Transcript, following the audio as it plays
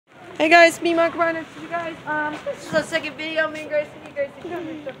Hey guys, me, Mark Breiner. You guys, this is the second video. Me and Gracie.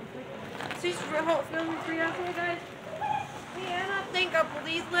 She's filming for you today, guys. Yeah, I think our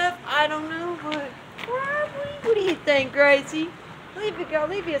police left. I don't know, but probably. What do you think, Gracie?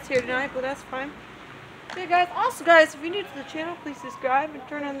 Olivia's here tonight, but that's fine. Okay, guys. Also, guys, if you're new to the channel, please subscribe and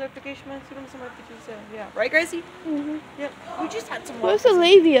turn on the notification bell so you don't miss my videos. Yeah, right, Gracie? Mm-hmm. Yep. We just had some. Where's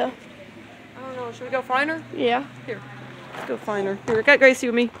Olivia? I don't know. Should we go find her? Yeah. Here. Let's go find her. Here, got Gracie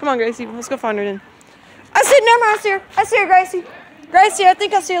with me. Come on, Gracie. Let's go find her then. I see no more. I see her, Gracie. Gracie, I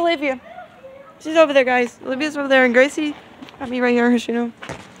think I see Olivia. She's over there, guys. Olivia's over there, and Gracie got me right here, you know.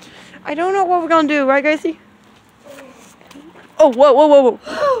 I don't know what we're gonna do, right, Gracie? Oh, whoa.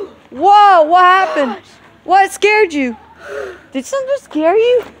 Whoa, what happened? What scared you? Did something scare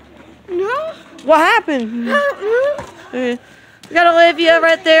you? No. What happened? We got Olivia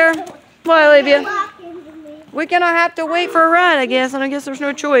right there. What, Olivia? We're gonna have to wait for a ride, I guess, and I guess there's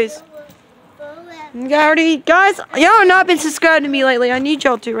no choice. Guys, y'all have not been subscribed to me lately. I need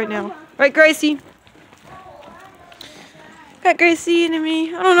y'all to right now. Right, Gracie? Got Gracie and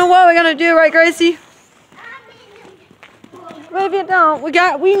me. I don't know what we're gonna do, right, Gracie? Maybe don't.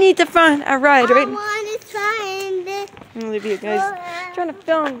 We need to find a ride, right? I want to find it. Olivia, guys. Trying to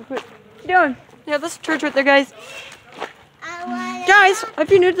film. What you doing? Yeah, that's the church right there, guys. Guys, if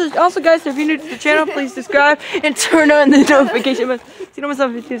you're new to the channel, please subscribe and turn on the notification bell. So you know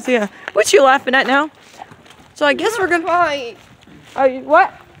myself videos. So yeah, what you laughing at now? So I guess we're gonna. Are you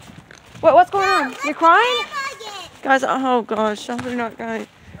what? What's going on? You're crying? Guys, oh gosh, they're not crying.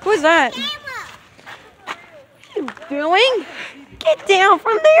 Who is that? What are you doing? Get down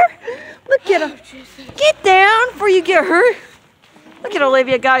from there. Look at him. Get down before you get hurt. Look at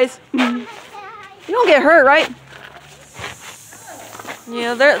Olivia, guys. You don't get hurt, right?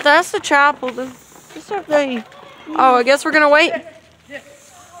 Yeah, that's the chapel. Oh, I guess we're gonna wait.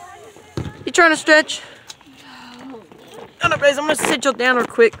 You trying to stretch? Oh, no, guys, I'm gonna sit you down real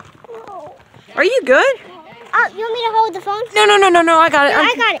quick. Are you good? You want me to hold the phone? No, I got it.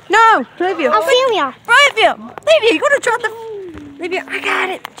 I got it. No, Olivia. I'll film you. Olivia, you're gonna drop the. Olivia, I got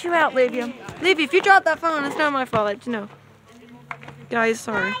it. Chill out, Olivia. Olivia, if you drop that phone, it's not my fault. Let you know. Guys,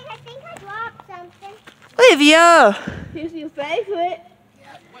 sorry. I think I dropped something. Olivia. Here's your favorite.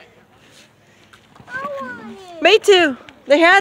 I want it. Me too. They had.